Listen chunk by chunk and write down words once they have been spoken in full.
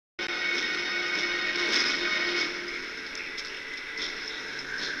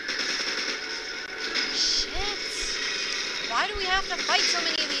fight so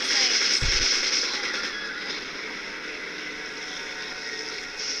many of these things?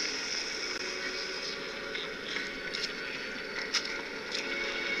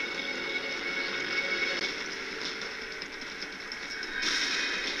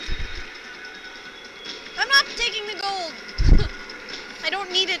 I'm not taking the gold. I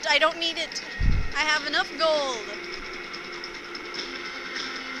don't need it. I don't need it. I have enough gold.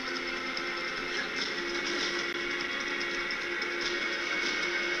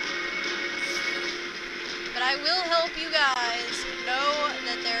 But I will help you guys know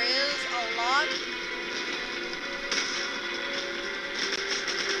that there is a lot.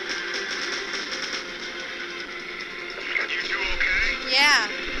 You two okay? Yeah.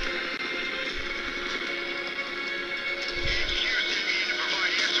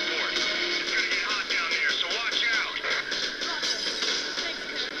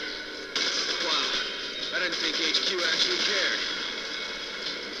 I didn't think HQ actually cared.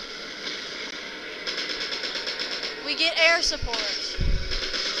 We get air support.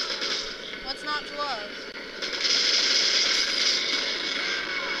 What's not to love?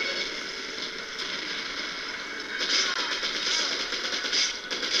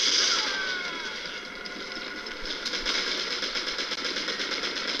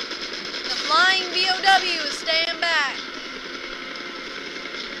 The flying VOW is staying back.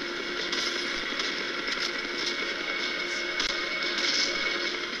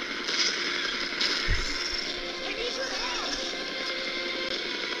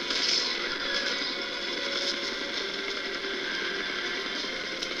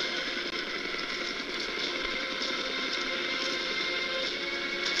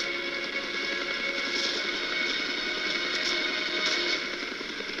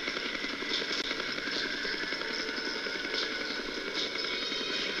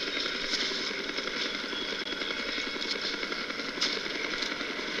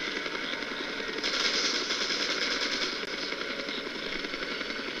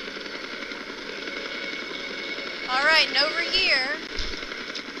 Alright, and over here,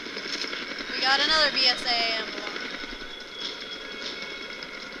 we got another BSA emblem.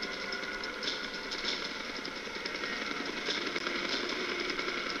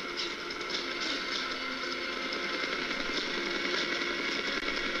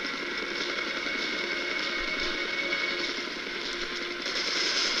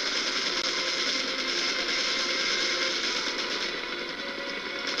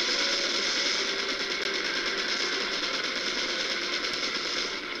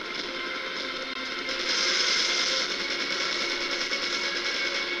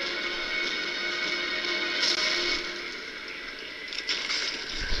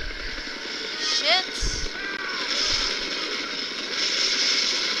 Shit.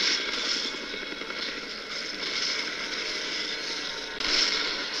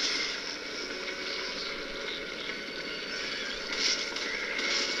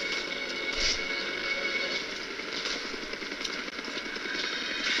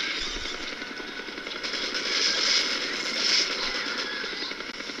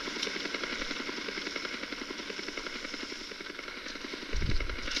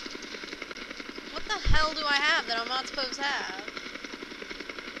 What the hell do I have that I'm not supposed to have?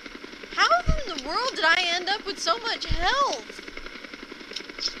 How in the world did I end up with so much health?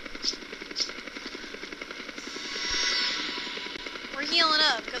 We're healing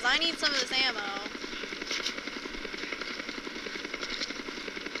up, because I need some of this ammo.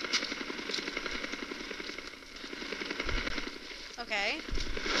 Okay.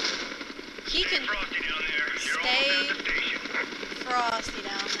 He can stay frosty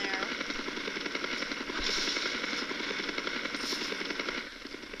down there.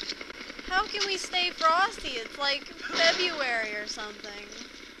 How can we stay frosty? It's like February or something.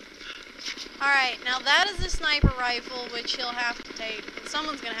 Alright, now that is the sniper rifle, which he'll have to take.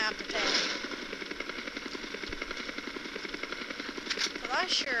 Someone's gonna have to take. Because I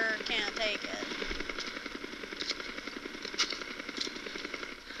sure can't take it.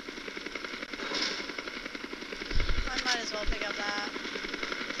 I might as well pick up that.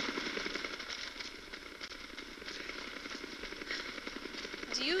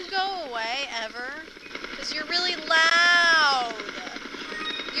 Do you go away ever? Because you're really loud.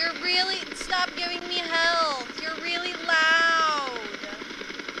 You're really... Stop giving me health. You're really loud.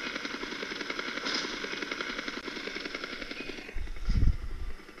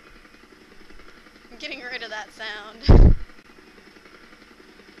 I'm getting rid of that sound.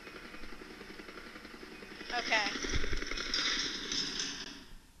 Okay.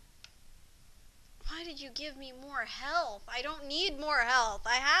 Why did you give me more health? I don't need more health.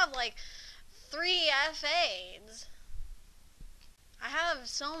 I have like 3 F-aids. I have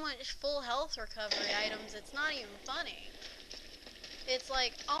so much full health recovery items, it's not even funny. It's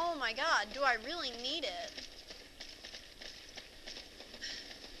like, oh my god, do I really need it?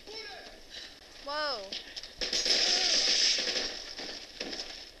 Whoa.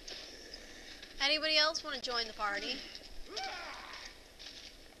 Anybody else want to join the party?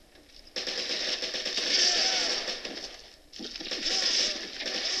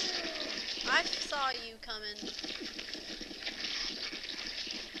 I saw you coming.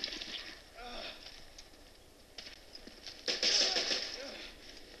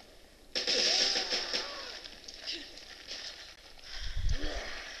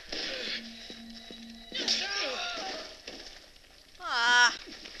 Ah,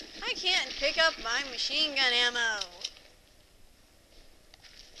 I can't pick up my machine gun ammo.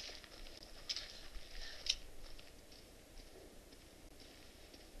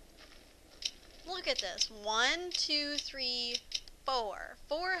 Look at this. 1, 2, 3, 4.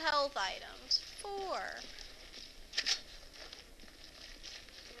 4 health items. 4.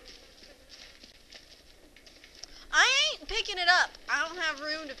 I ain't picking it up. I don't have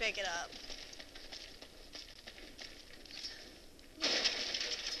room to pick it up.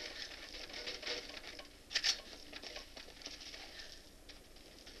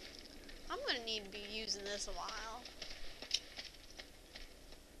 I'm gonna need to be using this a while.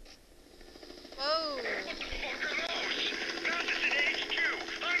 Whoa. What the fuck are those? This is an HQ.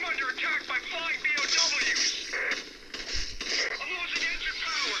 I'm under attack by flying BOWs. I'm losing engine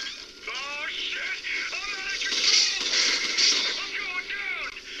power. Oh shit! I'm out of control! I'm going down!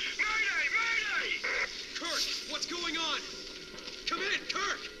 Mayday! Mayday! Kirk, what's going on? Come in,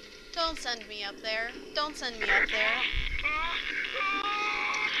 Kirk! Don't send me up there. Don't send me up there.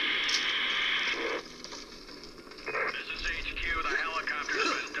 This is HQ. The helicopter's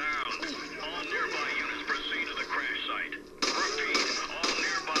been down. All nearby units proceed to the crash site. Repeat, all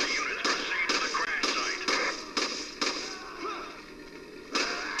nearby units proceed to the crash site.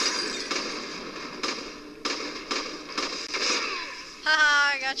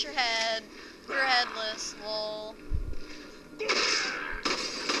 Haha, I got your head. You're headless, lol.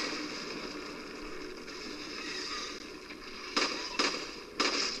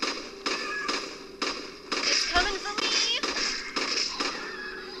 It's coming for me!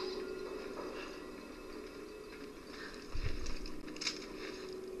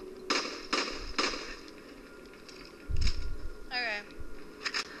 Okay.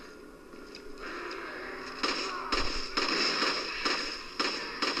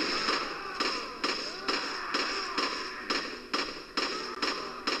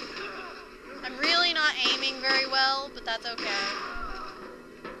 I'm really not aiming very well, but that's okay.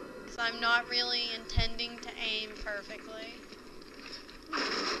 Because I'm not really intending to aim perfectly.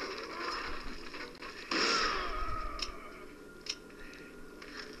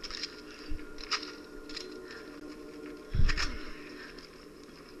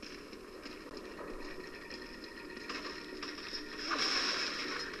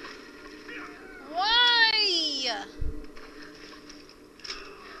 Why?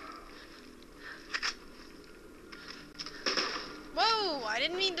 Whoa, I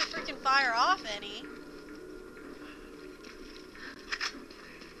didn't mean to freaking fire off any.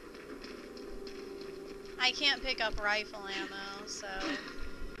 I can't pick up rifle ammo, so...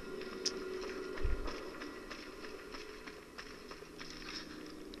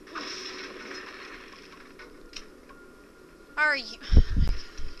 Are you...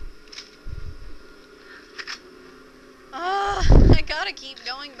 Ugh, I gotta keep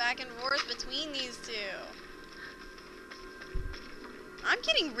going back and forth between these two. I'm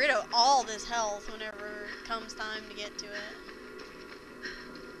getting rid of all this health whenever it comes time to get to it.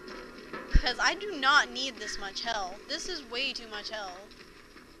 Because I do not need this much health. This is way too much health.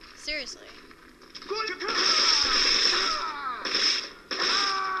 Seriously.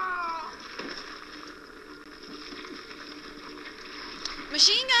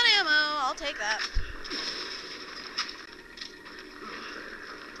 Machine gun ammo, I'll take that.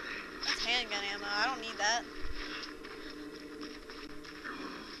 That's handgun ammo, I don't need that.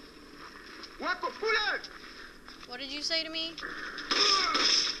 What did you say to me?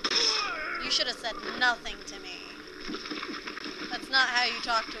 You should have said nothing to me. That's not how you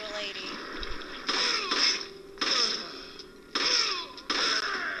talk to a lady.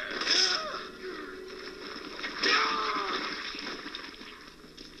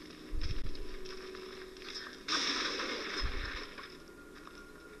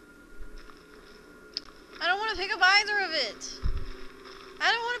 I don't want to pick up either of it.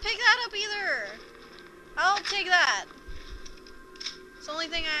 I don't want to pick that up either. I'll take that. It's the only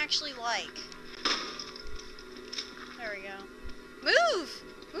thing I actually like. There we go. Move!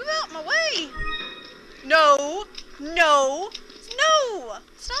 Move out my way! No! No! No!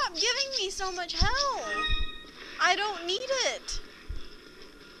 Stop giving me so much hell! I don't need it!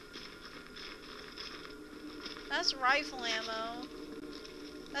 That's rifle ammo.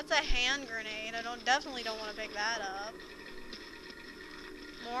 That's a hand grenade. I definitely don't want to pick that up.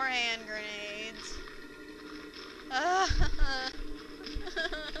 More hand grenades.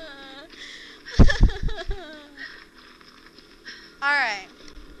 Alright.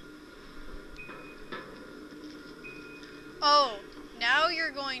 Oh, now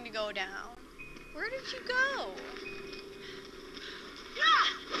you're going to go down. Where did you go?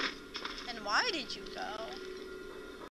 And why did you go?